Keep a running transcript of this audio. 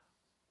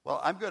Well,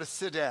 I'm going to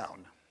sit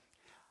down.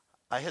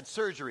 I had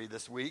surgery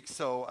this week,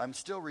 so I'm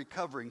still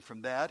recovering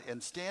from that.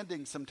 And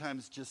standing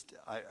sometimes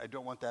I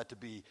don't want that to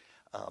be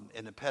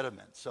an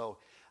impediment. So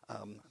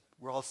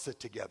we'll all sit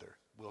together.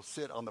 We'll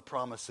sit on the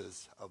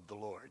promises of the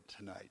Lord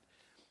tonight.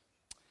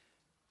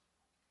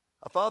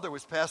 A father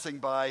was passing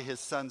by his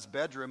son's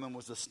bedroom and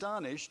was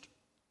astonished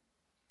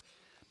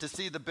to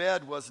see the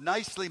bed was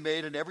nicely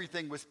made and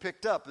everything was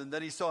picked up. And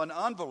then he saw an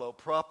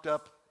envelope propped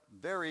up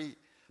very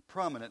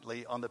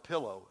prominently on the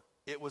pillow.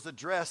 It was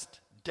addressed,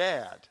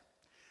 Dad.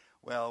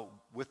 Well,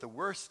 with the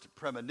worst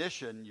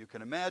premonition you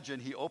can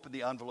imagine, he opened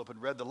the envelope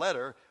and read the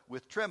letter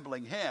with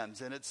trembling hands.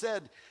 And it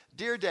said,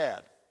 Dear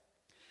Dad,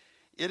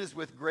 it is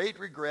with great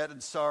regret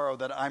and sorrow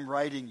that I'm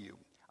writing you.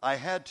 I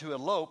had to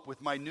elope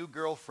with my new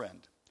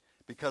girlfriend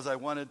because I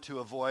wanted to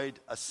avoid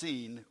a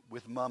scene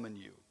with Mom and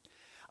you.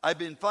 I've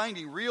been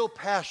finding real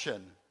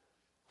passion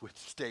with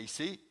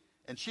Stacy,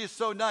 and she is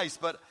so nice,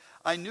 but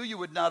I knew you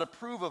would not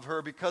approve of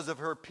her because of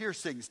her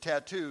piercings,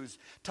 tattoos,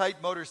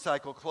 tight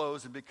motorcycle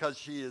clothes, and because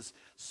she is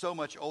so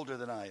much older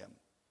than I am.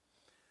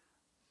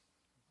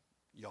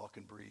 Y'all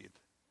can breathe.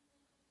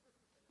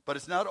 But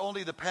it's not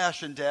only the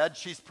passion, Dad,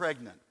 she's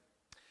pregnant.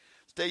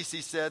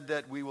 Stacy said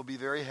that we will be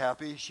very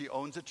happy. She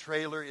owns a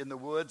trailer in the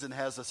woods and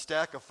has a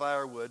stack of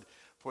firewood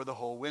for the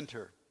whole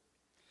winter.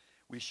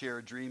 We share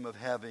a dream of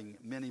having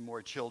many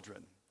more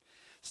children.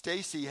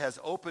 Stacy has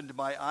opened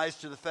my eyes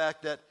to the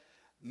fact that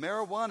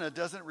marijuana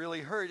doesn't really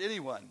hurt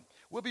anyone.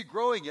 We'll be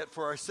growing it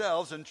for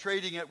ourselves and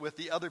trading it with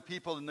the other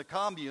people in the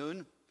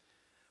commune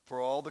for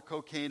all the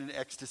cocaine and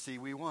ecstasy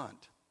we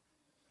want.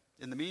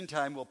 In the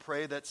meantime, we'll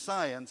pray that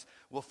science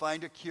will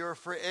find a cure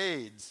for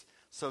AIDS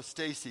so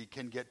Stacy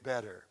can get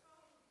better.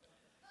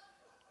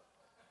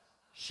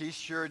 She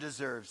sure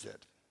deserves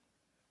it.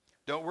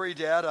 Don't worry,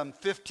 Dad, I'm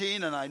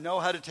 15 and I know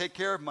how to take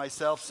care of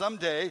myself.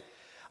 Someday,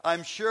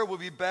 I'm sure we'll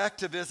be back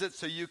to visit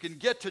so you can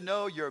get to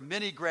know your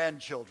many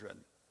grandchildren.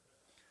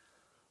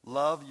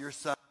 Love, your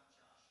son.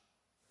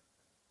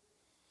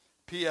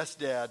 P.S.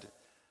 Dad,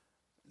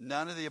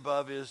 none of the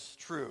above is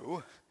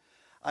true.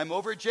 I'm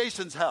over at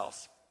Jason's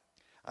house.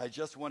 I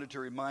just wanted to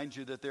remind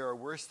you that there are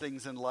worse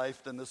things in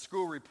life than the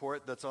school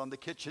report that's on the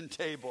kitchen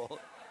table.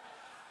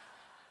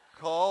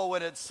 Call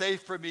when it's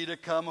safe for me to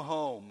come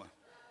home.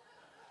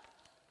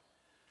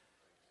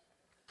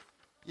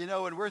 You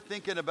know, when we're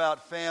thinking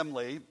about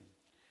family,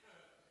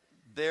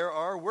 there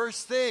are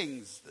worse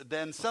things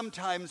than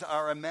sometimes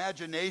our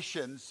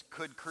imaginations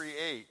could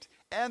create.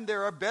 And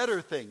there are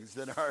better things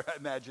than our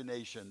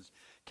imaginations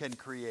can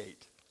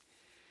create.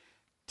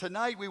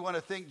 Tonight we want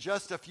to think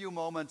just a few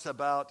moments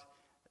about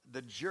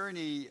the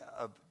journey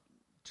of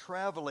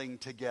traveling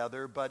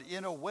together, but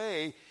in a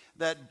way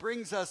that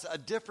brings us a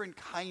different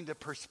kind of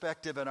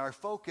perspective, and our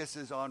focus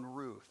is on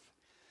Ruth.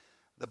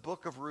 The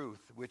book of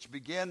Ruth, which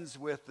begins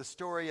with the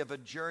story of a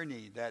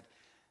journey that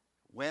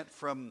went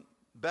from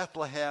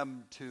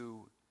Bethlehem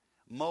to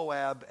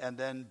Moab and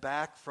then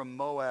back from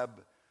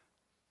Moab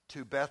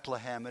to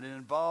Bethlehem. And it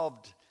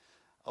involved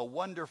a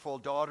wonderful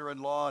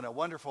daughter-in-law and a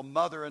wonderful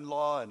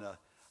mother-in-law and a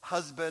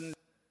husband,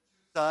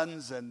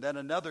 sons, and then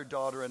another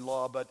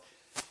daughter-in-law. But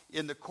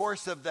in the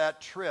course of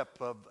that trip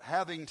of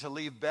having to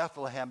leave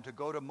Bethlehem to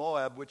go to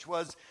Moab, which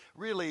was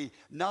really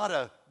not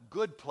a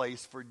good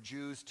place for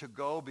Jews to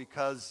go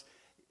because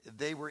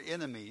they were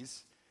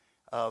enemies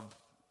of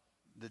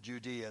the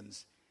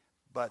Judeans,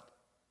 but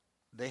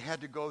they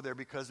had to go there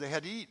because they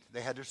had to eat.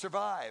 They had to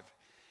survive.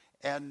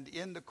 And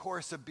in the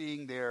course of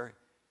being there,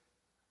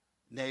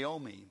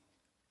 Naomi,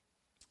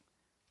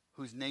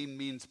 whose name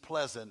means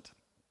pleasant,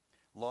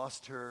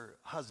 lost her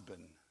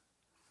husband,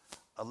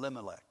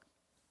 Elimelech.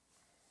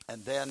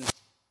 And then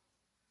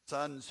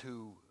sons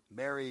who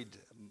married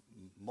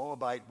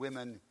Moabite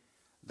women,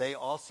 they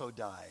also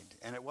died.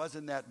 And it was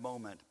in that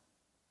moment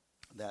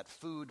that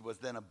food was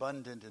then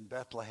abundant in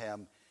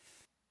Bethlehem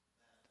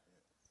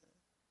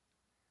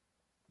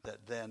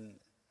that then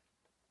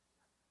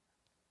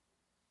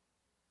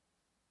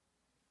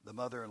the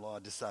mother-in-law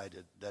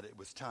decided that it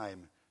was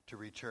time to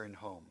return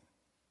home.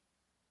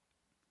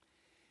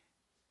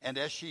 And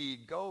as she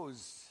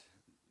goes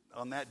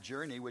on that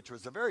journey, which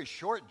was a very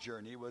short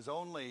journey, was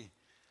only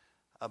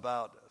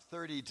about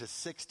 30 to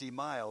 60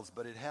 miles,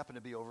 but it happened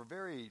to be over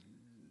very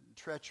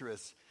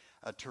treacherous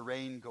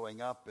terrain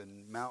going up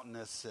and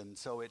mountainous, and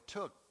so it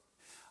took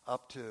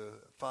up to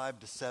 5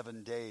 to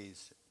 7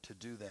 days to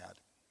do that.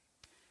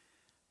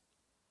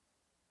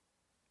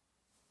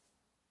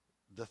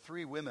 The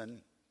three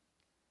women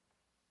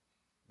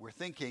were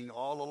thinking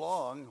all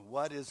along,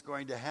 what is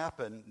going to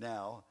happen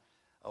now?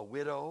 A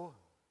widow,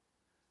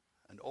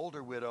 an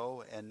older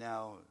widow, and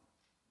now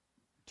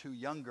two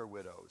younger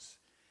widows.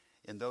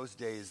 In those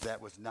days,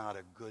 that was not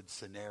a good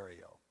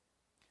scenario.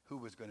 Who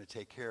was going to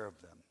take care of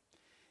them?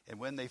 And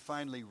when they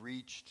finally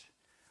reached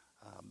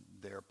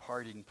their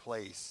parting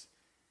place,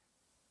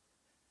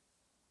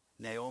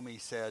 Naomi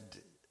said,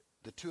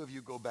 the two of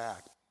you go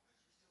back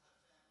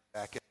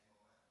and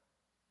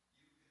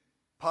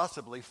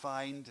possibly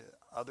find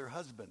other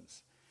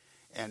husbands.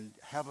 and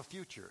have a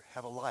future,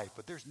 have a life.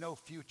 But there's no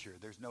future,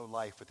 there's no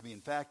life with me.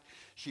 In fact,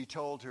 she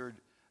told her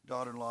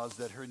daughter-in-laws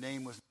that her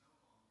name was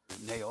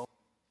Naomi,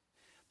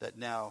 that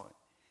now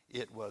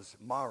it was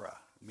Mara,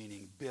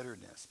 meaning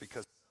bitterness,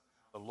 because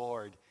the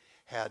Lord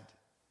had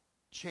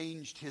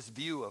changed his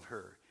view of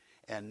her,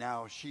 and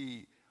now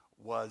she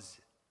was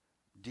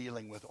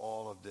dealing with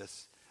all of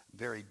this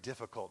very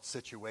difficult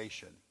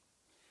situation.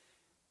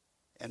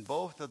 And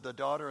both of the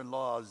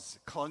daughter-in-laws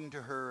clung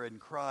to her and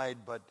cried,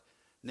 but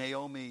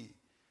Naomi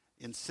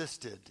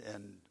insisted,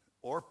 and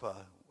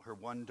Orpah, her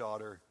one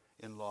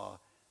daughter-in-law,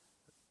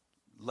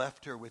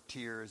 left her with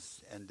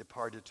tears and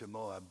departed to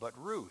Moab.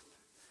 But Ruth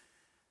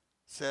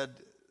said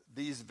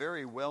these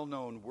very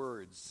well-known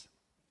words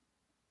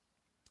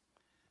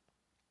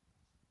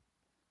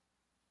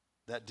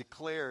that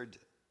declared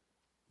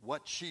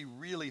what she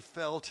really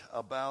felt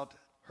about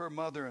her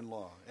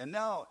mother-in-law. And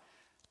now,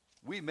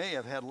 we may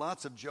have had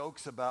lots of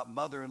jokes about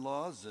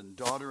mother-in-laws and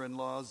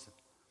daughter-in-laws,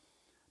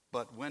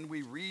 but when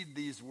we read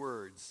these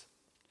words,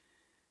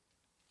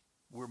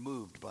 we're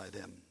moved by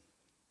them.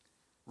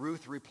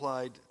 Ruth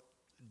replied,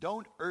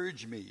 "Don't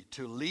urge me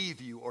to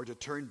leave you or to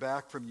turn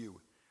back from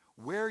you.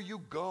 Where you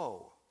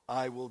go,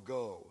 I will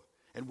go,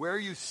 and where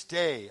you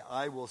stay,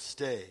 I will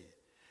stay.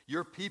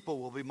 Your people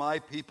will be my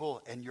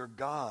people, and your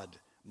God,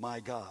 my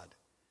God.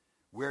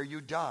 Where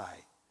you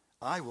die,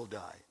 I will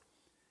die,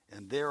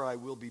 and there I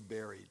will be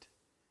buried.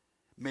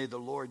 May the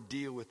Lord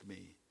deal with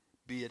me,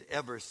 be it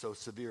ever so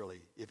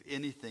severely, if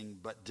anything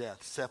but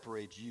death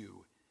separates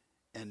you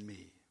and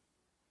me."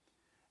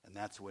 And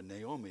that's when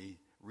Naomi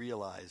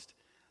realized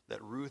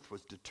that Ruth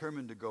was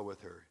determined to go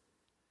with her.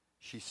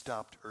 She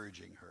stopped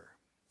urging her,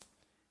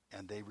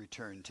 and they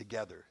returned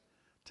together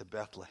to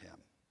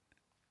Bethlehem.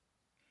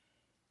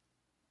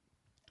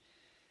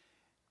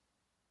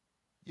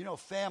 You know,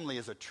 family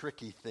is a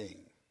tricky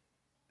thing.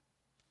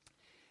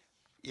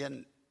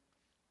 In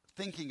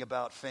thinking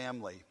about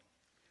family,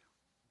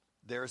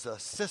 there's a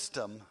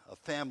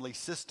family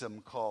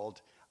system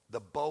called the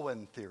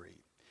Bowen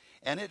theory.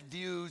 And it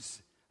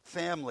views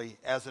family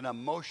as an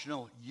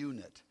emotional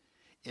unit,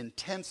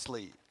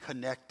 intensely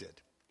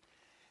connected.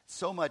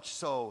 So much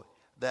so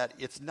that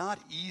it's not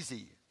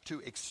easy to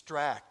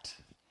extract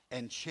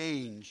and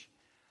change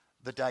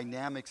the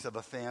dynamics of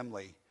a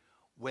family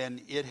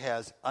when it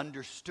has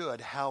understood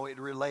how it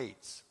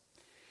relates.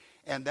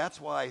 And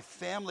that's why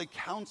family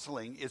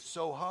counseling is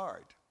so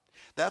hard.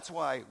 That's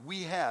why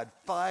we had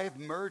 5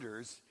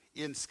 murders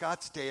in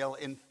Scottsdale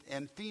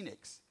and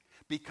Phoenix,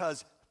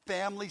 because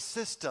family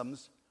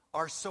systems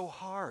are so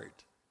hard.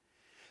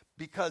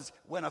 Because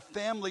when a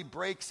family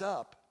breaks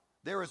up,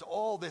 there is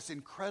all this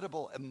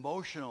incredible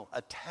emotional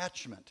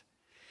attachment.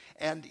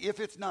 And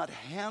if it's not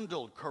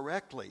handled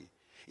correctly,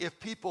 if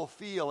people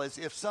feel as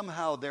if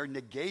somehow they're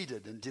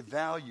negated and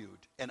devalued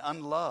and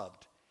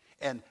unloved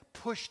and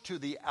pushed to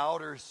the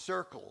outer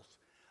circles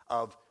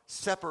of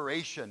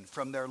separation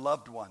from their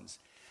loved ones,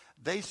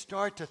 they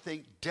start to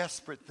think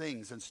desperate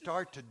things and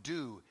start to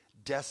do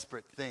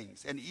desperate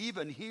things. And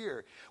even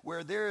here,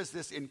 where there is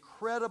this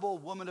incredible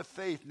woman of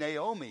faith,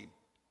 Naomi,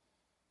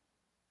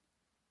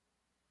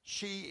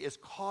 she is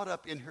caught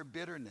up in her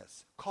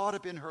bitterness, caught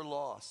up in her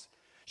loss.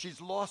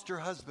 She's lost her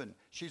husband.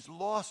 She's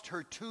lost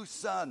her 2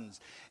 sons.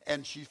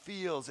 And she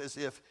feels as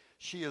if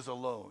she is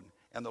alone.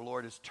 And the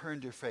Lord has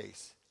turned her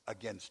face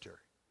against her.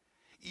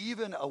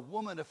 Even a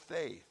woman of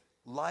faith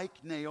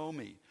like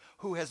Naomi,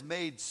 who has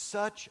made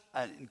such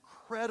an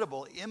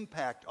incredible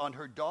impact on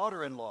her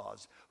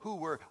daughter-in-laws who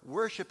were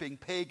worshiping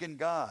pagan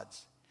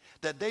gods,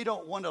 that they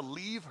don't want to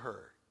leave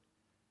her,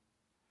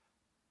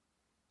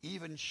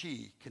 even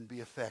she can be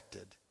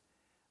affected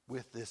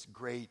with this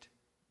great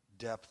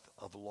depth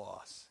of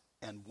loss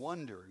and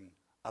wondering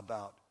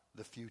about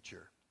the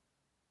future.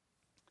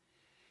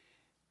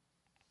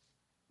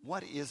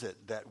 What is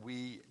it that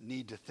we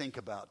need to think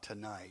about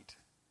tonight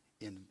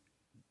in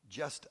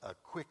just a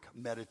quick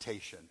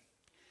meditation?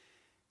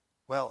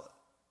 Well,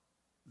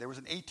 there was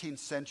an 18th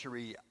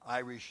century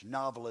Irish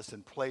novelist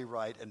and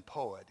playwright and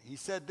poet. He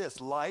said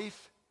this: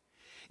 life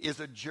is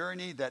a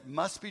journey that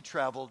must be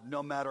traveled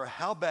no matter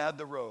how bad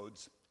the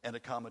roads and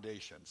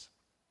accommodations.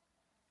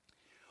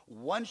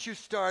 Once you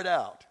start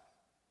out,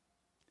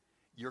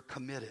 you're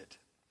committed.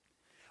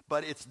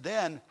 But it's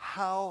then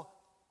how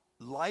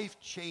life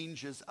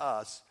changes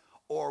us,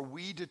 or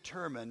we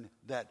determine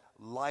that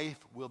life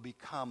will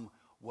become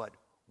what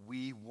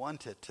we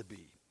want it to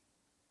be.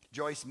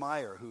 Joyce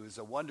Meyer, who is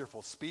a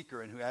wonderful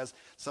speaker and who has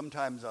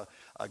sometimes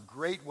a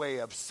great way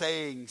of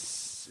saying,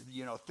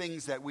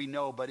 things that we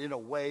know, but in a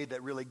way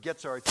that really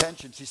gets our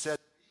attention. She said,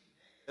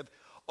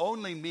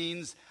 only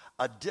means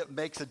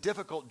makes a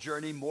difficult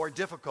journey more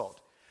difficult.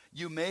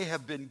 You may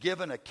have been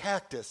given a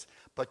cactus,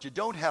 but you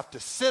don't have to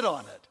sit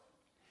on it.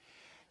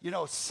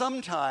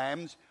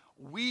 Sometimes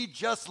we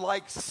just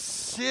like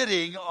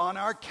sitting on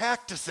our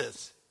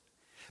cactuses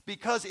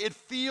because it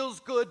feels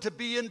good to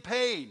be in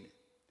pain.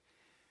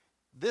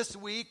 This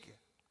week,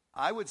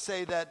 I would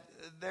say that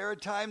there are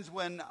times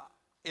when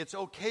It's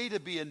okay to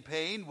be in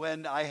pain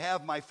when I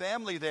have my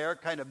family there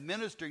kind of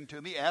ministering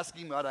to me,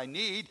 asking what I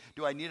need.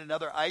 Do I need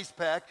another ice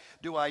pack?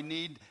 Do I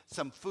need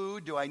some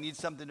food? Do I need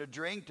something to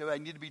drink? Do I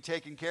need to be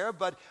taken care of?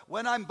 But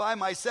when I'm by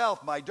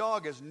myself, my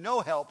dog is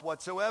no help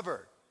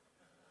whatsoever.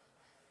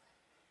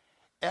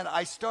 And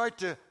I start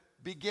to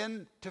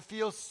begin to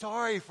feel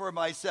sorry for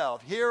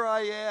myself. Here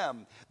I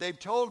am. They've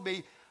told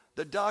me,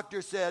 the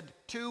doctor said,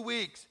 2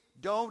 weeks,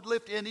 don't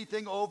lift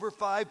anything over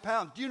 5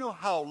 pounds. Do you know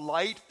how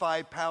light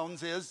 5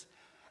 pounds is?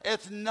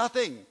 It's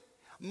nothing.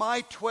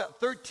 My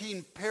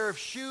 13 pair of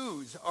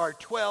shoes are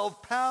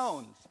 12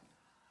 pounds.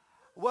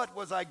 What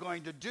was I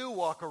going to do?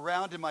 Walk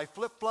around in my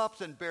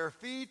flip-flops and bare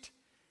feet?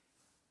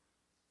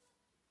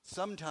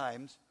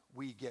 Sometimes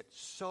we get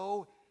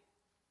so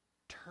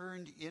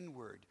turned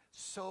inward,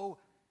 so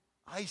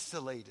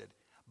isolated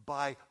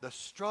by the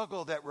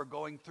struggle that we're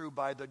going through,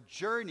 by the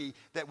journey,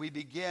 that we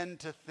begin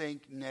to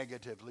think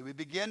negatively. We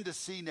begin to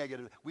see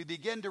negatively. We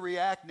begin to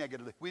react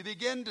negatively. We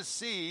begin to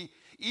see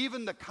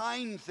even the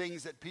kind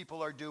things that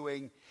people are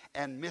doing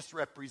and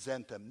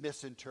misrepresent them,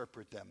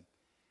 misinterpret them.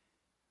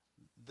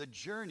 The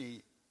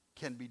journey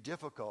can be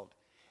difficult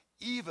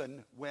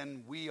even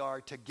when we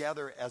are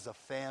together as a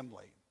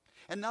family.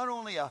 And not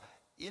only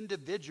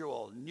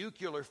individual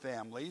nuclear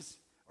families,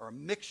 or a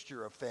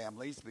mixture of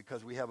families,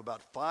 because we have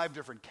about 5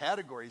 different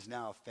categories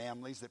now of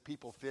families that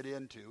people fit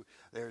into.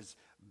 There's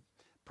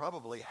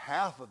probably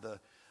half of the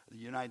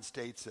United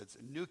States that's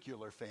a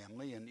nuclear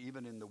family, and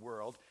even in the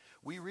world.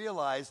 We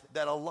realize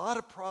that a lot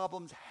of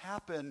problems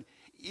happen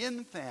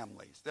in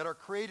families, that are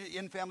created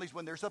in families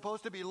when they're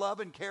supposed to be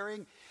love and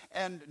caring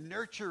and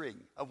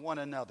nurturing of one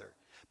another,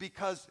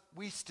 because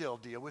we still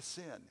deal with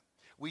sin.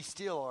 We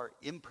still are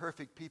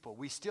imperfect people.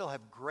 We still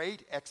have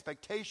great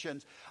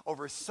expectations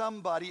over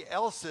somebody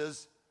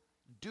else's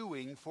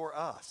doing for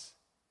us.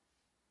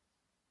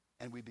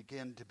 And we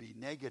begin to be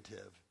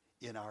negative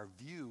in our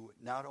view,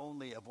 not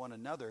only of one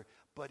another,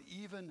 but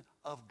even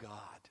of God,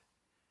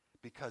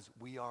 because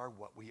we are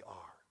what we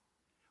are.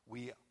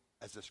 We,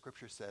 as the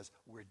scripture says,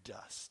 we're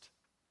dust.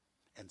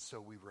 And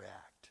so we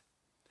react.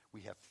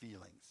 We have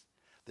feelings.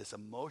 This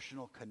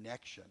emotional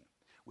connection,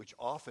 which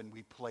often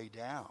we play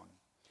down,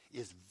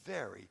 is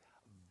very,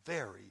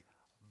 very,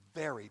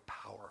 very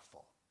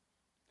powerful.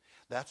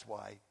 That's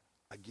why,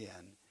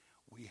 again,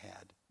 we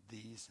had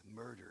these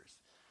murders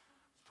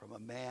from a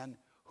man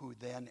who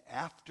then,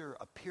 after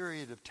a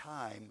period of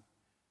time,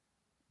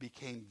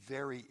 became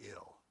very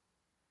ill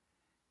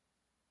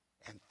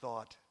and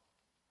thought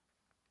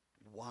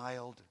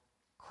wild,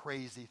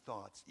 crazy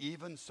thoughts,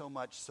 even so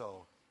much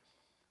so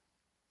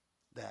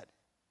that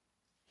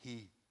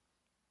he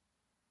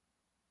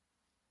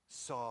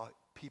saw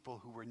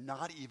people who were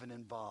not even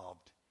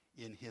involved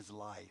in his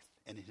life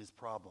and in his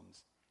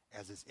problems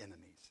as his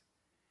enemies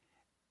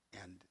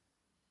and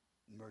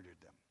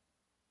murdered them.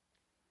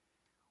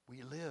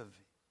 We live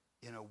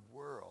in a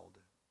world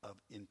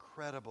of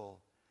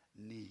incredible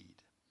need.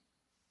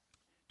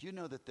 Do you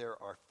know that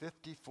there are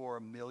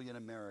 54 million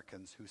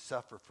Americans who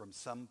suffer from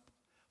some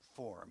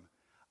form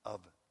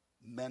of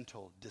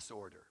mental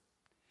disorder?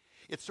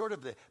 It's sort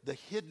of the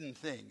hidden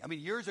thing. I mean,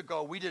 years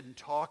ago, we didn't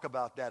talk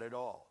about that at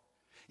all.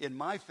 In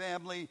my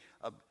family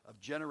of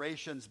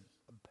generations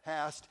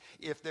past,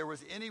 if there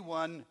was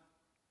anyone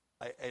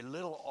a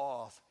little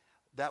off,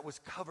 that was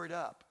covered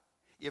up.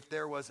 If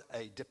there was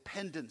a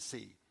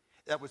dependency,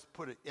 that was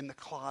put in the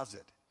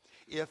closet.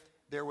 If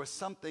there was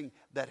something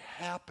that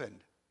happened,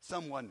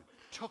 someone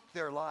took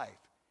their life,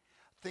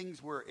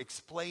 things were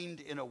explained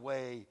in a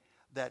way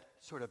that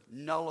sort of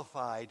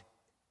nullified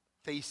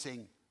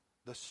facing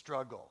the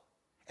struggle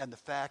and the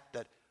fact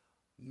that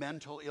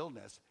mental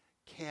illness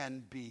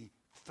can be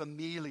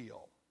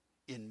familial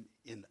in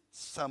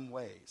some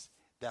ways.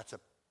 That's a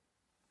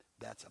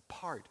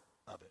part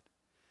of it.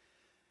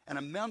 And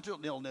a mental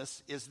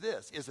illness is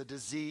a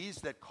disease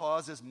that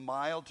causes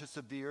mild to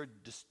severe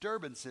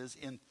disturbances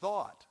in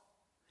thought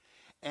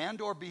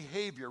and or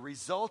behavior,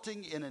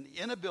 resulting in an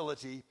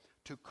inability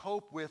to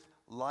cope with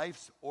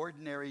life's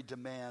ordinary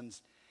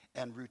demands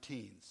and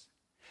routines.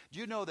 Do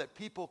you know that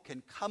people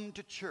can come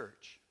to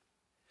church,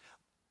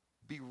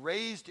 be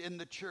raised in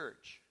the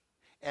church,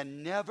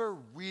 and never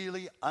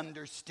really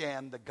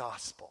understand the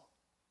gospel?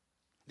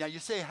 Now you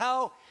say,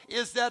 how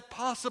is that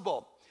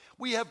possible?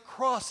 We have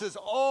crosses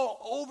all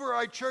over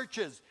our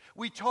churches.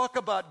 We talk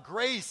about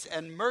grace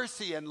and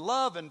mercy and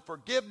love and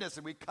forgiveness,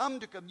 and we come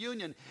to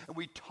communion and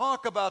we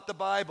talk about the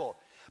Bible.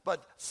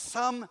 But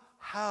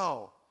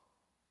somehow,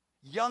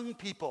 young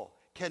people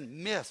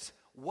can miss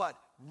what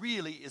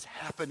really is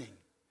happening.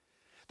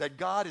 That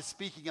God is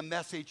speaking a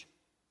message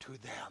to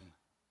them.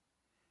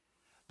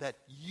 That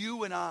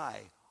you and I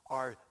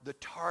are the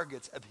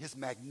targets of his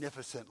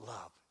magnificent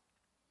love.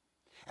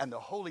 And the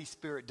Holy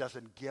Spirit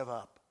doesn't give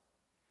up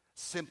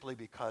simply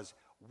because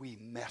we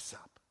mess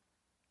up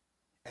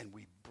and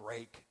we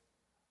break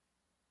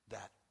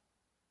that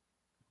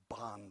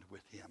bond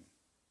with him.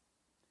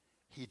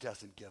 He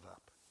doesn't give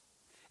up.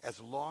 As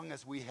long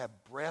as we have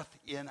breath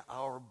in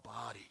our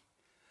body,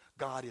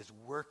 God is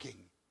working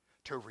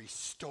to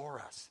restore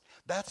us.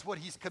 That's what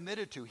he's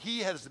committed to. He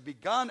has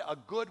begun a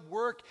good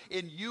work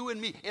in you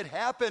and me. It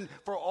happened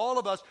for all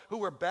of us who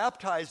were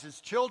baptized as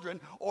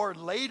children or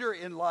later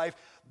in life.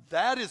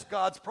 That is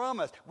God's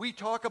promise. We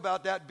talk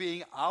about that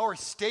being our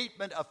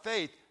statement of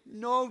faith.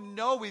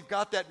 No, we've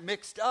got that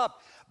mixed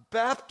up.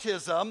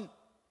 Baptism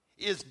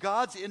is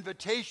God's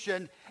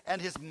invitation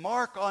and his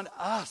mark on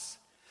us,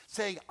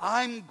 saying,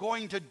 I'm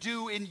going to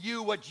do in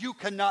you what you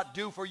cannot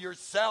do for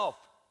yourself.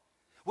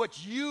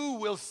 What you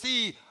will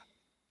see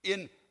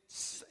in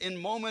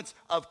moments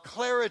of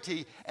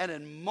clarity and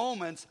in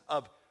moments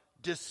of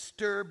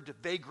disturbed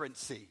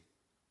vagrancy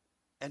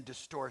and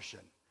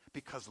distortion,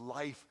 because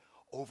life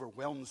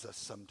overwhelms us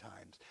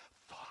sometimes.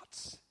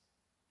 Thoughts.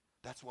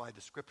 That's why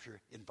the scripture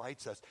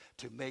invites us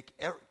to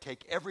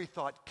take every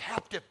thought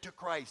captive to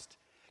Christ.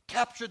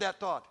 Capture that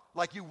thought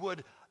like you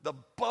would the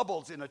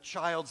bubbles in a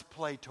child's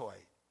play toy.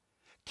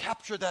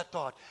 Capture that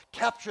thought.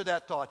 Capture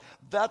that thought.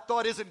 That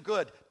thought isn't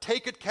good.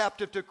 Take it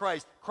captive to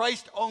Christ.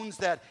 Christ owns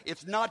that.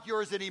 It's not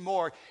yours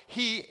anymore.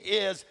 He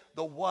is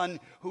the one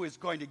who is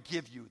going to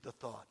give you the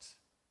thoughts.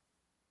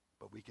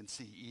 But we can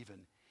see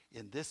even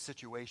in this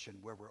situation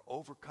where we're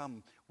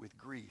overcome with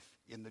grief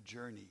in the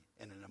journey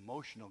and an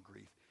emotional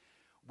grief,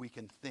 we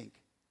can think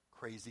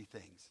crazy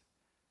things.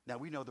 Now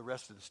we know the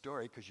rest of the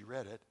story because you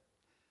read it.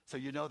 So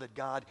you know that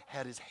God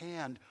had his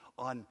hand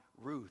on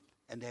Ruth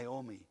and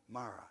Naomi,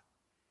 Mara.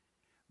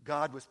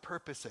 God was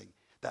purposing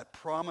that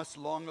promise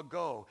long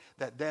ago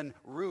that then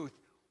Ruth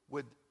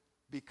would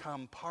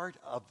become part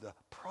of the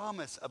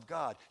promise of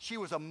God. She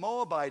was a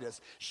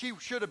Moabitess. She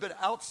should have been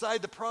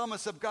outside the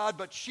promise of God,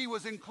 but she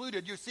was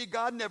included. You see,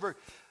 God never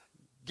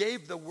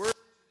gave the word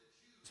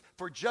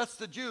for just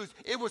the Jews.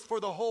 It was for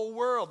the whole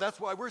world. That's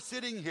why we're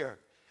sitting here.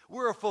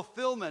 We're a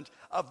fulfillment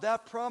of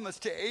that promise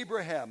to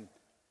Abraham,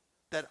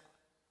 that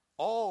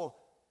all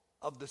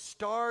of the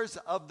stars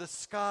of the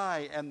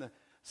sky and the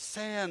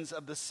sands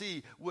of the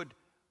sea would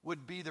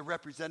be the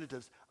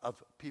representatives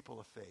of people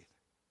of faith,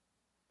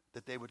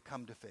 that they would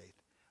come to faith.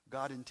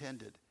 God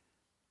intended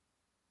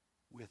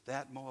with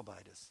that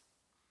Moabitess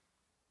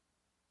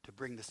to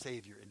bring the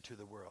Savior into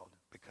the world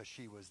because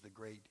she was the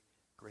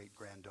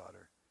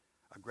great-great-granddaughter,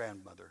 a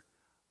grandmother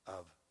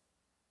of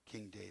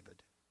King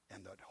David,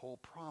 and that whole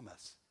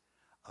promise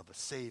of a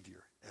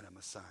Savior and a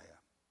Messiah.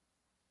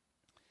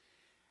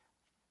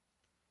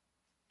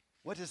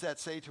 What does that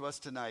say to us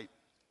tonight?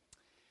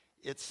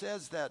 It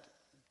says that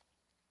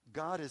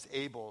God is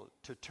able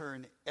to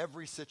turn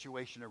every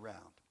situation around,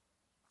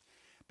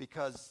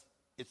 because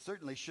it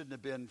certainly shouldn't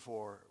have been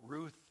for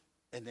Ruth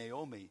and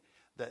Naomi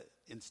that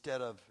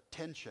instead of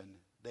tension,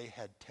 they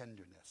had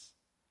tenderness.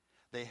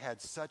 They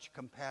had such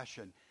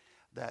compassion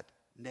that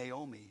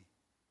Naomi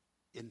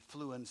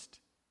influenced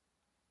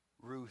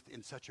Ruth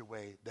in such a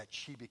way that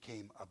she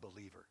became a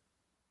believer.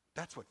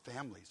 That's what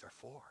families are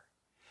for.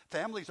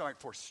 Families aren't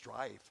for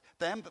strife.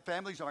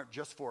 Families aren't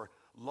just for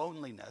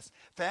loneliness.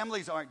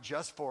 Families aren't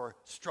just for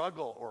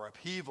struggle or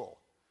upheaval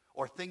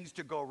or things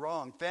to go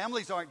wrong.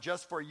 Families aren't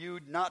just for you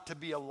not to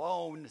be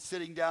alone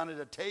sitting down at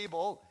a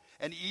table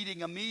and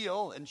eating a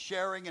meal and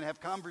sharing and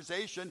have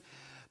conversation.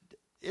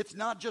 It's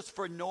not just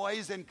for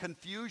noise and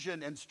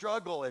confusion and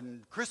struggle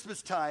and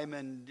Christmas time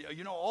and,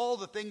 all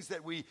the things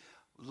that we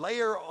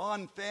layer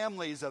on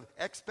families of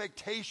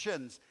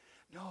expectations.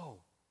 No,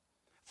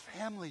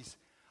 families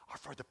are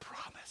for the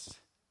promise.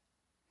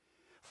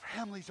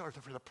 Families are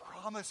for the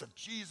promise of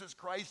Jesus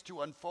Christ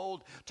to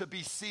unfold, to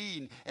be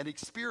seen and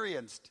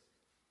experienced.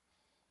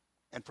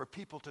 And for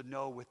people to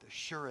know with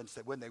assurance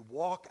that when they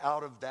walk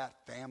out of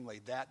that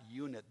family, that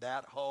unit,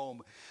 that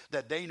home,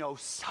 that they know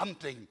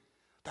something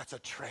that's a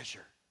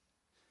treasure.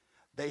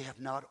 They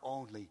have not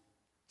only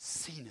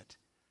seen it,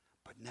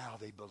 but now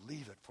they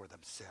believe it for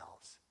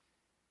themselves.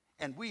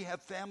 And we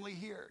have family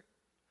here.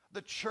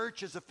 The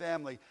church is a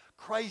family.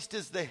 Christ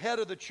is the head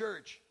of the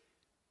church.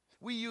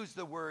 We use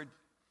the word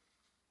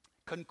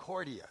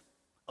Concordia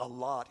a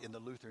lot in the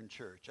Lutheran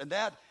Church. And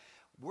that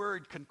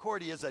word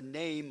Concordia is a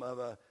name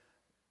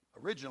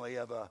originally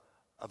of a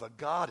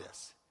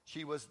goddess.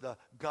 She was the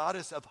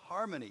goddess of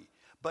harmony.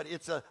 But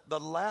it's the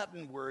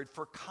Latin word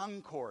for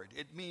concord.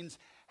 It means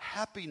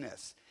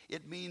happiness.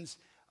 It means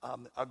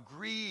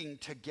agreeing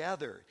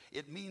together.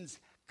 It means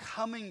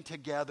coming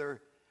together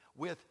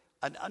with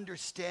an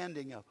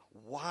understanding of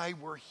why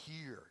we're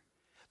here.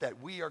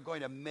 That we are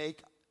going to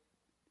make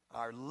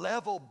our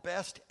level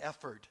best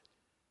effort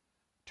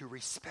to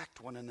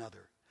respect one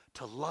another,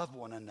 to love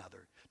one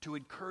another, to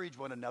encourage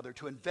one another,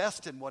 to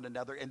invest in one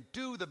another, and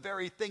do the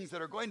very things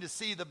that are going to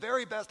see the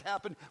very best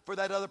happen for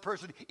that other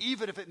person,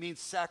 even if it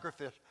means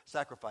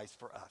sacrifice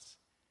for us.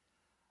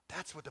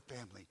 That's what the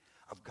family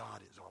of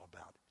God is all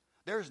about.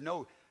 There's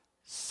no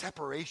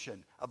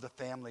separation of the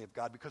family of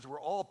God because we're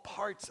all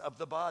parts of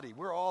the body.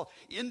 We're all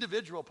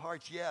individual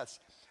parts, yes,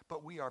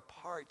 but we are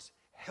parts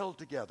held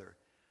together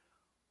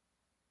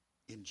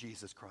in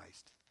Jesus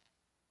Christ.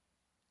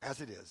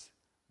 As it is,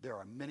 there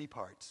are many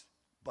parts,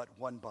 but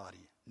one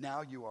body.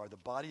 Now you are the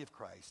body of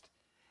Christ,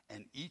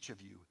 and each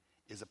of you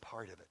is a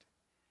part of it.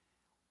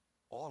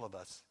 All of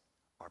us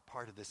are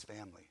part of this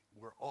family.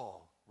 We're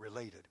all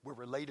related. We're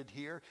related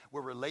here.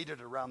 We're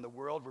related around the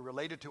world. We're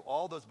related to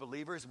all those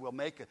believers. We'll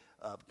make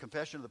a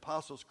confession of the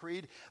Apostles'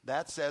 Creed.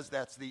 That says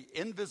that's the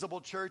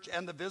invisible church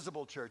and the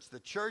visible church. The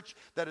church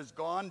that has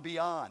gone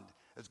beyond,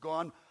 has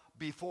gone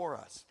before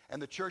us,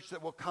 and the church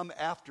that will come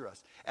after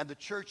us, and the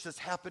church that's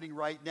happening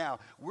right now.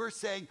 We're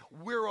saying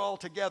we're all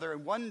together.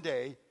 And one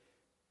day,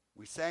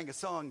 we sang a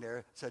song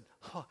there, said,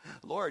 oh,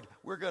 Lord,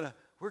 we're gonna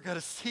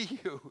see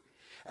you,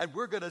 and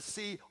we're gonna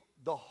see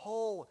the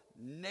whole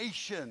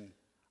nation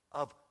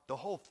of the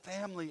whole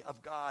family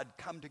of God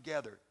come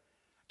together.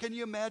 Can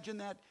you imagine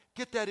that?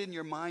 Get that in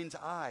your mind's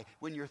eye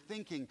when you're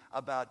thinking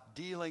about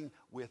dealing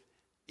with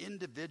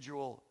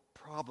individual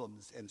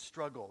problems and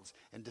struggles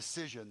and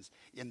decisions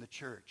in the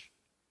church.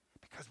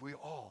 Because we're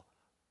all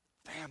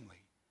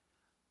family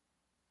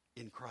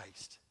in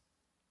Christ.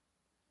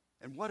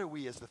 And what are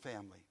we as the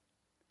family?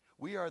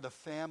 We are the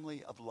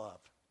family of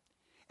love.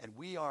 And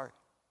we are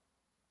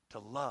to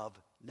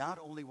love not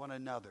only one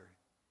another,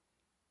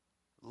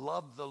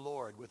 love the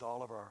Lord with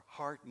all of our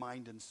heart,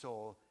 mind, and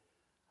soul,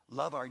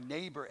 love our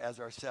neighbor as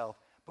ourselves,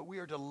 but we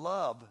are to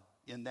love,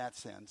 in that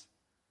sense,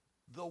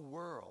 the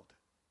world.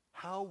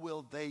 How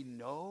will they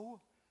know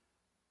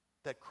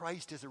that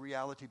Christ is a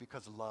reality?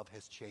 Because love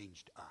has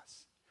changed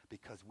us,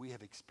 because we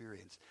have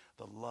experienced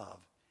the love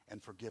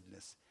and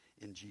forgiveness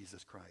in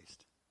Jesus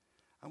Christ.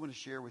 I want to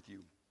share with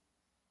you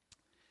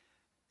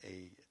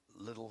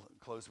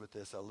close with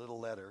this, a little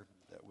letter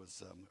that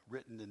was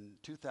written in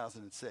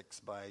 2006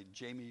 by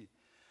Jamie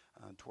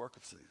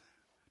Twarkowski.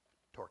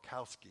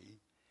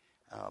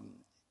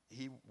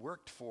 He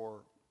worked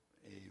for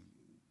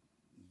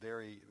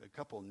a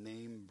couple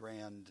name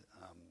brand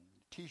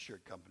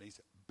T-shirt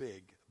companies,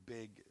 big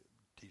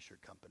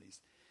T-shirt companies.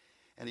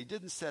 And he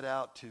didn't set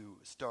out to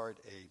start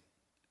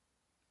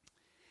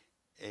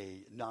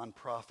a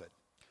nonprofit.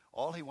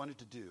 All he wanted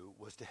to do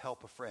was to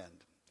help a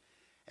friend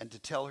and to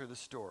tell her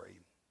story.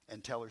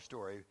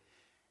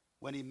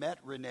 When he met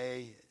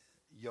Renee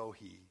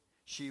Yohe,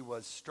 she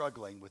was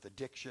struggling with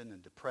addiction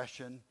and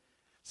depression,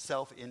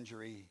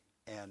 self-injury,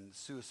 and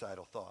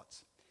suicidal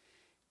thoughts.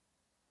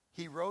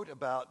 He wrote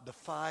about the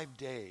 5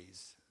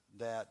 days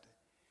that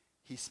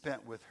he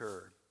spent with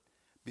her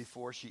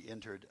before she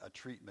entered a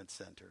treatment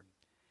center.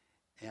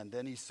 And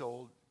then he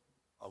sold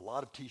a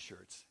lot of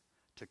T-shirts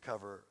to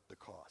cover the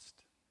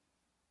cost.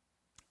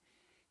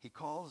 He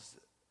calls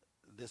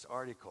this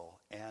article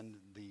and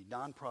the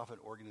nonprofit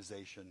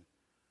organization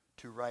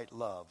to write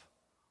love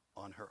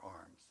on her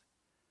arms.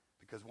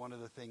 Because one of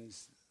the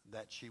things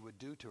that she would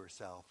do to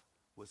herself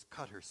was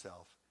cut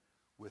herself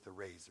with a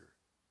razor.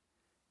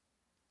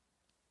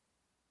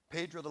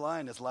 Pedro the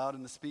Lion is loud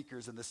in the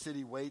speakers, and the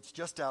city waits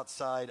just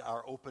outside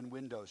our open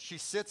windows. She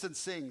sits and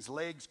sings,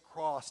 legs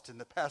crossed in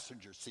the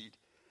passenger seat.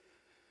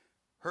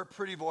 Her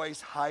pretty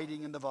voice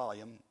hiding in the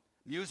volume.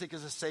 Music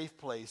is a safe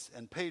place,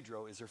 and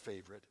Pedro is her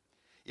favorite.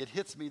 It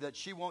hits me that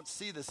she won't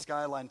see the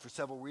skyline for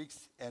several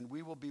weeks, and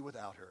we will be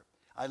without her.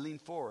 I lean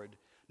forward,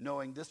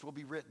 knowing this will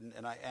be written,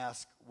 and I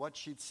ask what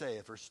she'd say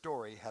if her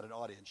story had an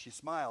audience. She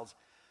smiles.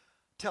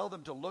 Tell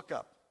them to look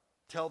up.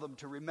 Tell them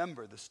to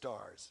remember the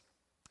stars.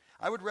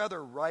 I would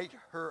rather write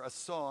her a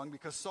song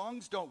because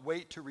songs don't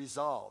wait to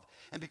resolve,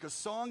 and because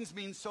songs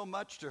mean so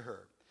much to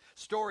her.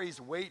 Stories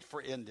wait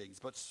for endings,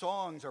 but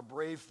songs are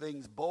brave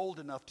things, bold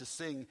enough to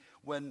sing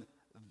when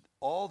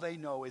all they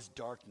know is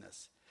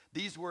darkness.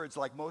 These words,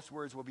 like most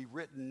words, will be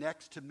written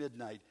next to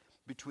midnight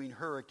between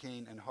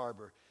hurricane and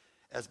harbor,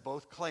 as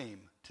both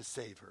claim to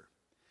save her.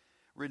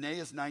 Renee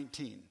is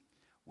 19.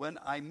 When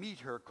I meet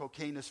her,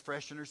 cocaine is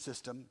fresh in her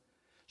system.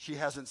 She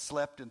hasn't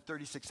slept in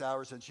 36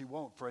 hours, and she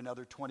won't for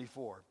another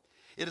 24.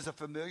 It is a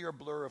familiar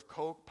blur of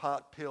coke,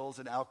 pot, pills,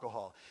 and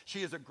alcohol.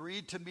 She has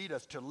agreed to meet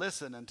us, to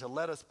listen, and to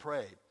let us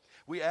pray.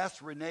 We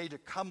asked Renee to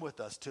come with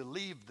us to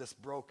leave this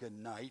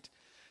broken night.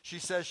 She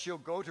says she'll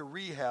go to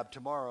rehab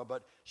tomorrow,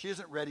 but she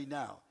isn't ready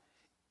now.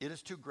 It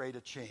is too great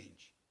a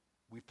change.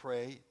 We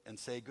pray and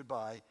say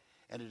goodbye,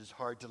 and it is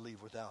hard to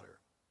leave without her.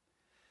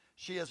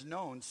 She has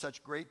known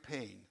such great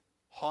pain,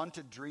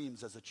 haunted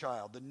dreams as a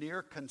child, the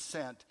near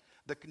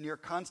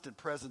constant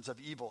presence of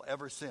evil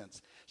ever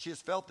since. She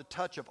has felt the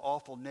touch of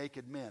awful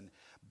naked men,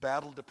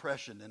 battled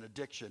depression and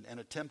addiction, and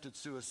attempted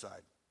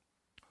suicide.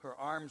 Her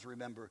arms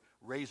remember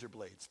razor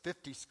blades,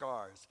 50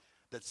 scars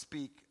that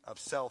speak of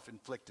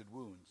self-inflicted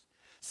wounds.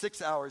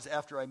 6 hours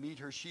after I meet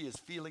her, she is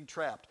feeling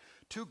trapped.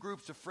 2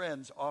 groups of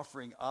friends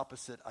offering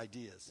opposite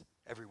ideas.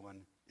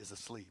 Everyone is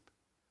asleep.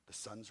 The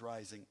sun's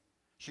rising.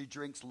 She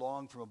drinks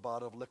long from a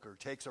bottle of liquor,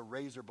 takes a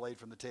razor blade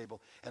from the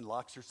table, and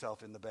locks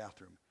herself in the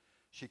bathroom.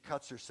 She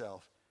cuts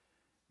herself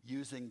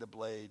using the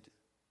blade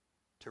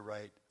to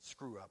write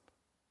 "screw up"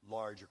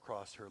 large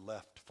across her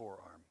left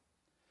forearm.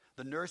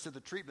 The nurse at the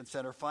treatment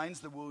center finds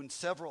the wound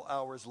several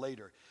hours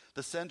later.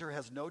 The center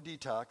has no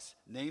detox,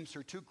 names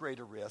her too great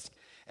a risk,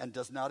 and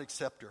does not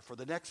accept her. For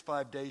the next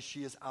 5 days,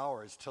 she is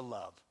ours to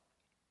love.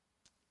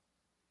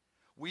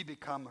 We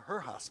become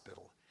her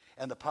hospital,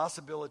 and the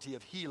possibility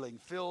of healing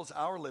fills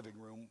our living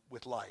room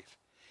with life.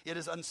 It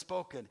is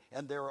unspoken,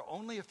 and there are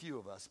only a few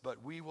of us,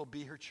 but we will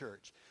be her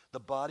church, the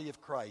body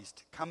of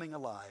Christ, coming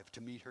alive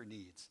to meet her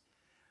needs,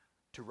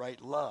 to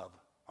write love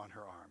on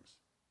her arms.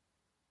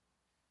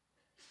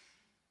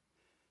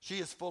 She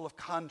is full of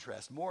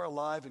contrast, more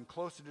alive and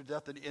closer to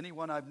death than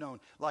anyone I've known,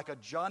 like a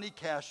Johnny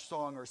Cash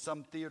song or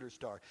some theater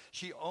star.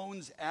 She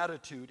owns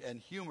attitude and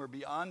humor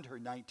beyond her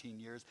 19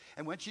 years,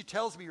 and when she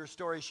tells me her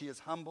story, she is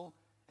humble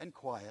and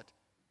quiet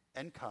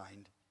and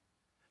kind,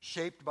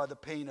 shaped by the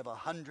pain of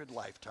 100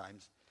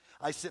 lifetimes.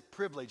 I sit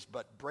privileged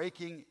but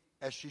breaking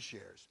as she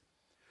shares.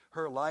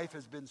 Her life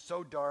has been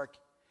so dark,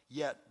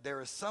 yet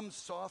there is some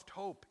soft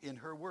hope in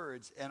her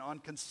words, and on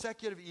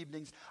consecutive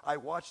evenings, I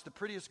watch the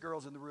prettiest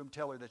girls in the room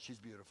tell her that she's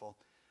beautiful.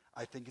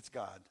 I think it's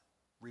God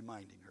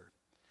reminding her.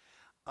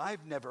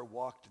 I've never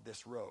walked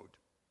this road,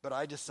 but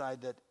I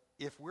decide that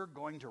if we're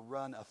going to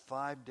run a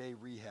 5-day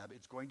rehab,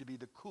 it's going to be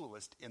the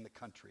coolest in the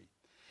country.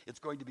 It's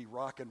going to be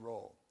rock and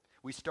roll.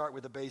 We start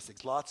with the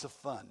basics, lots of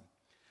fun.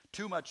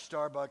 Too much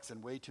Starbucks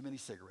and way too many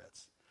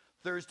cigarettes.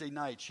 Thursday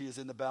night, she is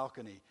in the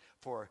balcony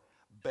for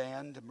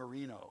Band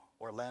Marino,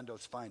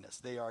 Orlando's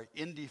finest. They are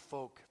indie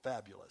folk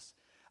fabulous,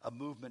 a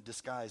movement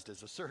disguised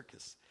as a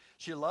circus.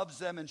 She loves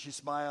them and she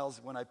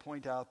smiles when I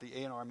point out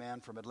the A&R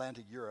man from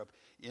Atlantic Europe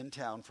in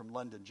town from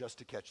London just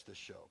to catch this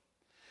show.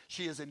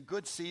 She is in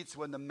good seats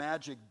when the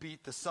Magic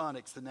beat the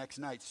Sonics the next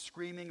night,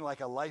 screaming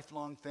like a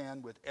lifelong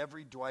fan with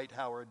every Dwight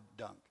Howard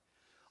dunk.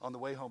 On the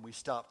way home, we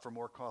stop for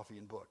more coffee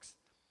and books.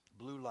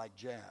 Blue Like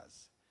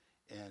Jazz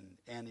and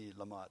Annie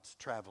Lamott's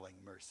Traveling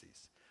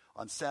Mercies.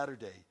 On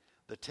Saturday,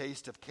 the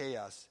Taste of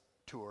Chaos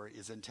tour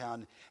is in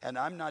town, and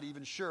I'm not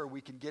even sure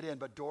we can get in,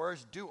 but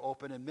doors do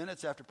open, and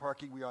minutes after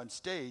parking, we are on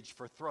stage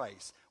for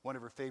Thrice, one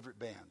of her favorite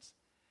bands.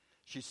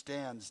 She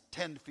stands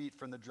 10 feet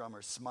from the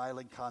drummer,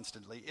 smiling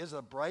constantly. It is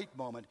a bright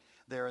moment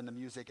there in the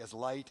music as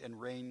light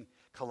and rain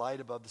collide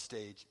above the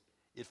stage.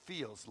 It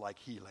feels like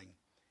healing.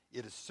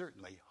 It is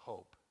certainly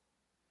hope.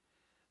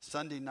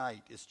 Sunday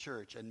night is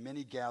church, and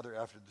many gather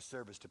after the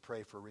service to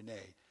pray for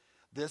Renee.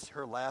 This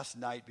her last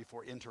night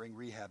before entering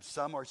rehab.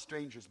 Some are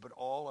strangers, but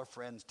all are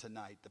friends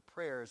tonight. The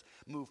prayers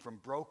move from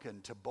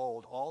broken to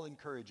bold, all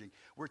encouraging.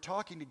 We're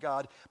talking to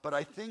God, but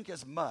I think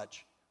as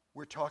much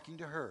we're talking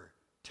to her,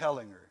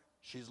 telling her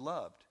she's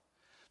loved,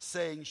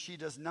 saying she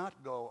does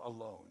not go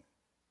alone.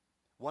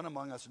 One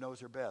among us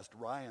knows her best.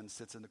 Ryan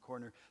sits in the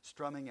corner,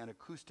 strumming an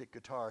acoustic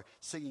guitar,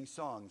 singing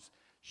songs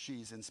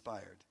she's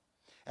inspired.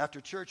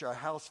 After church, our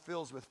house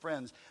fills with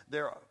friends.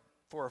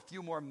 For a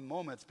few more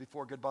moments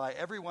before goodbye,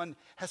 everyone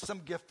has some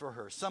gift for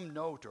her, some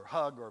note or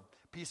hug or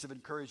piece of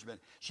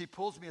encouragement. She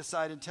pulls me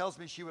aside and tells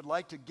me she would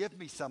like to give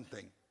me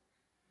something.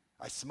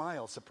 I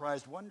smile,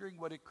 surprised, wondering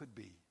what it could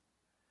be.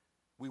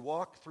 We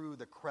walk through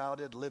the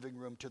crowded living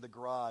room to the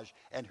garage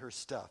and her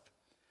stuff.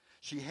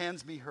 She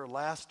hands me her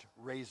last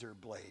razor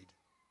blade,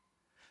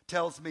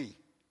 tells me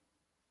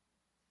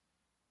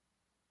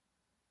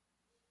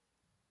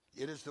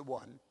it is the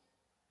one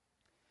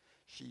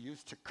she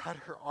used to cut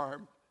her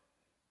arm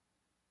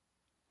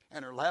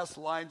and her last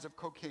lines of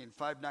cocaine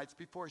 5 nights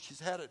before.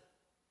 She's had it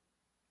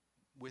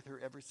with her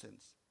ever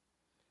since.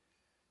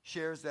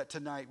 Shares that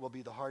tonight will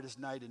be the hardest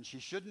night, and she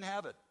shouldn't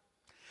have it.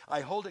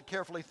 I hold it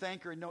carefully,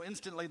 thank her, and know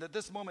instantly that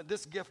this moment,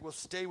 this gift will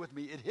stay with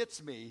me. It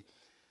hits me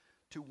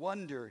to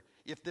wonder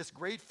if this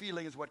great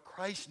feeling is what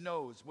Christ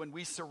knows when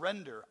we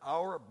surrender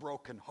our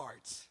broken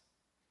hearts,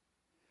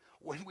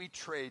 when we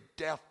trade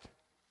death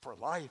for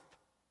life.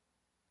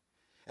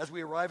 As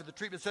we arrive at the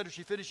treatment center,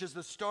 she finishes,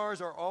 the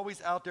stars are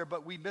always out there,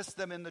 but we miss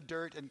them in the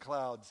dirt and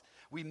clouds.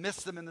 We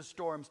miss them in the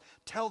storms.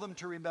 Tell them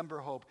to remember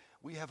hope.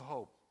 We have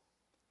hope.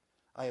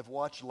 I have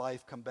watched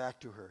life come back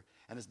to her,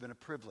 and it's been a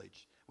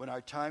privilege. When our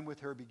time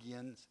with her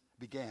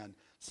began,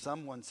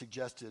 someone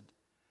suggested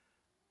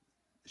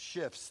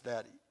shifts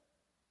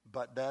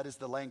but that is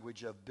the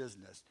language of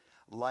business.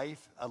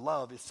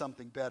 Love is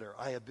something better.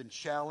 I have been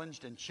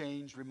challenged and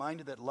changed,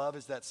 reminded that love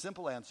is that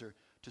simple answer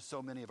to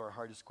so many of our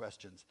hardest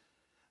questions.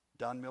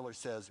 Don Miller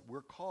says,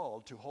 we're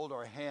called to hold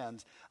our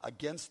hands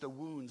against the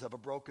wounds of a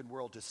broken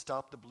world to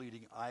stop the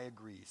bleeding. I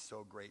agree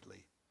so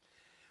greatly.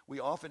 We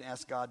often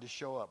ask God to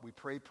show up. We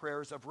pray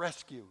prayers of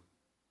rescue.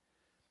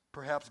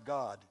 Perhaps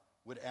God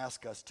would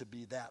ask us to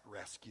be that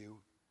rescue,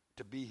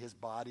 to be his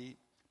body,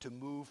 to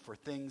move for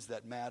things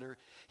that matter.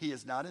 He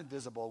is not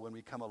invisible when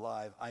we come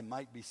alive. I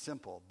might be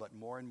simple, but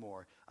more and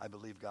more, I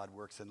believe God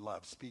works in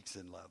love, speaks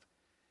in love,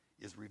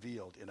 is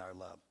revealed in our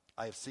love.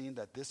 I have seen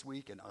that this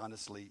week, and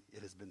honestly,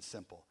 it has been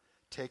simple.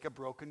 Take a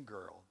broken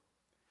girl,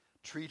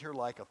 treat her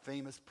like a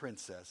famous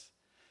princess,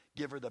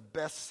 give her the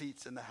best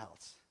seats in the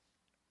house,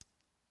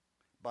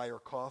 buy her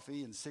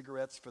coffee and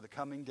cigarettes for the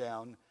coming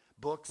down,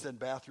 books and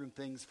bathroom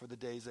things for the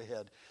days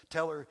ahead.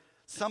 Tell her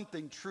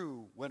something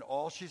true when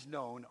all she's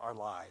known are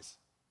lies.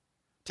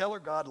 Tell her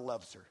God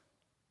loves her.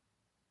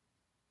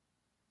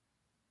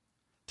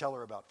 Tell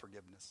her about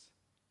forgiveness,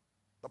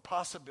 the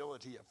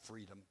possibility of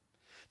freedom.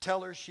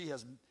 Tell her she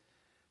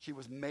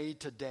was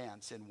made to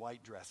dance in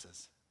white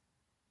dresses.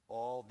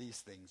 All these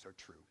things are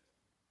true.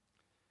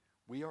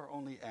 We are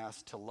only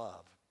asked to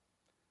love,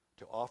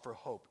 to offer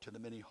hope to the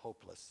many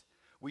hopeless.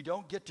 We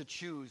don't get to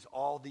choose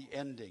all the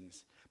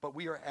endings, but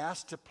we are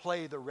asked to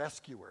play the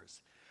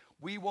rescuers.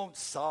 We won't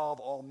solve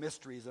all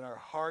mysteries, and our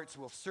hearts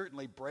will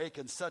certainly break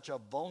in such a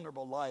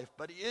vulnerable life,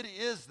 but it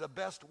is the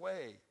best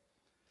way.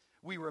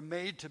 We were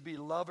made to be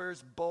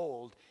lovers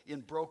bold in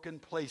broken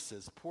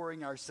places,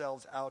 pouring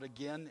ourselves out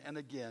again and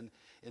again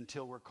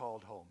until we're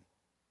called home.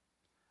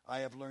 I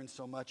have learned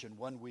so much in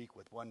 1 week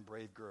with one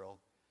brave girl.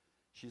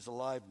 She's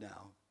alive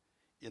now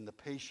in the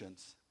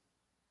patience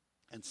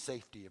and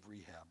safety of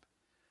rehab,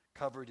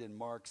 covered in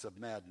marks of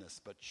madness,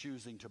 but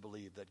choosing to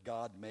believe that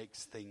God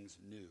makes things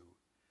new,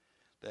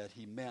 that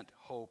he meant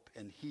hope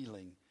and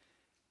healing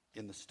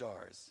in the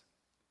stars.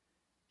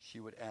 She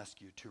would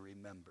ask you to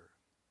remember.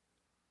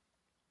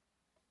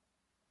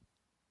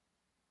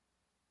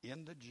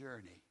 In the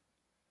journey,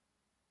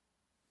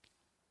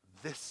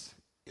 this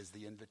is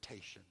the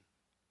invitation.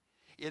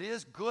 It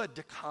is good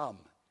to come.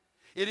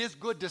 It is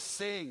good to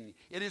sing.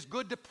 It is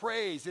good to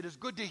praise. It is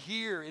good to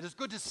hear. It is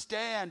good to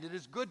stand. It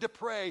is good to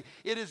pray.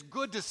 It is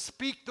good to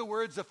speak the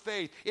words of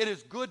faith. It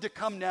is good to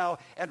come now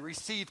and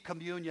receive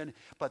communion.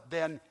 But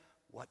then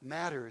what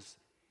matters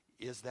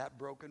is that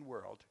broken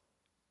world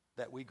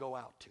that we go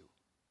out to,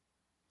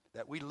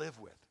 that we live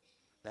with.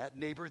 That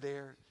neighbor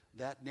there,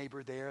 that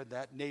neighbor there,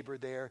 that neighbor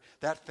there,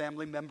 that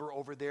family member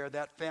over there,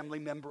 that family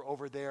member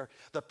over there.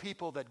 The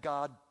people that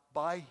God,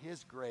 by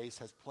his grace,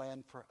 has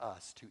planned for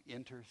us to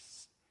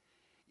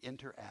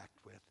interact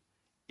with,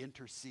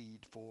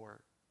 intercede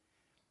for,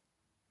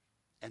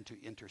 and to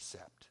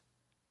intercept.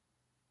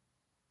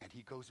 And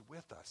he goes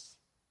with us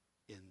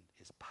in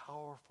his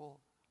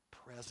powerful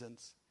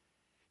presence,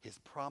 his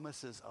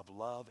promises of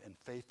love and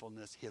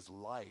faithfulness, his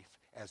life,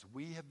 as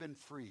we have been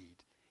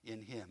freed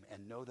in him,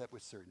 and know that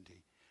with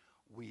certainty,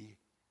 we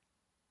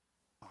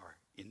are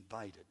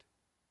invited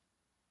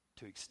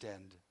to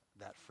extend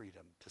that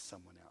freedom to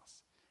someone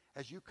else.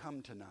 As you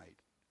come tonight,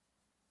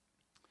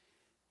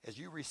 as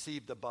you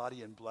receive the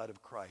body and blood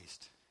of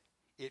Christ,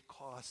 it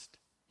cost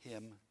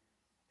him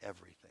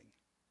everything.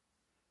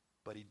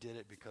 But he did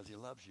it because he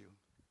loves you.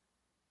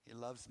 He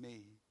loves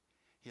me.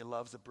 He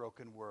loves a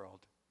broken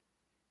world.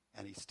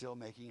 And he's still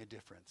making a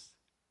difference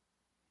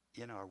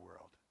in our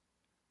world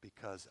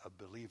because of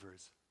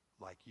believers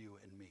like you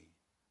and me.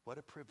 What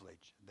a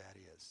privilege that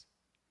is.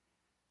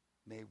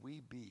 May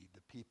we be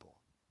the people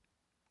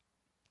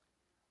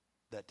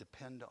that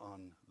depend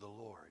on the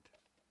Lord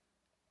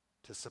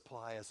to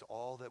supply us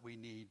all that we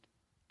need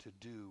to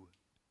do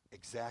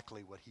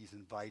exactly what he's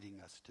inviting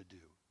us to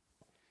do.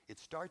 It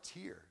starts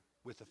here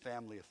with the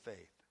family of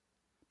faith,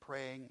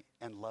 praying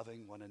and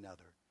loving one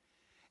another.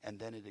 And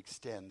then it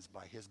extends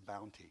by his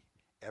bounty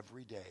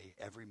every day,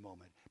 every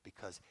moment,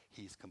 because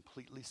he's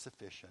completely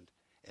sufficient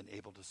and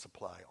able to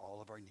supply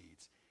all of our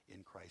needs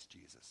in Christ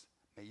Jesus.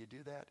 May you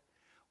do that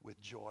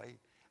with joy.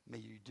 May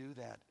you do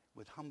that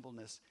with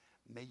humbleness.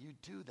 May you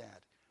do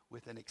that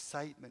with an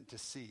excitement to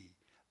see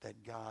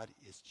that God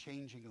is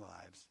changing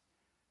lives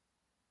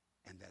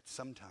and that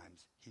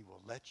sometimes he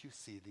will let you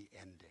see the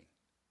ending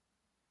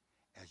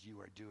as you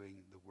are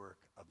doing the work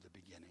of the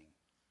beginning.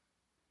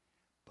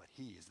 But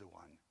he is the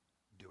one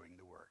doing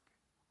the work.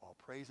 All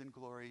praise and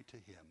glory to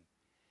him,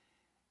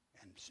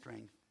 and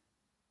strength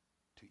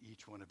to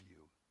each one of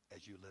you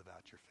as you live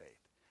out your faith.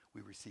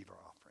 We receive our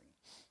offering.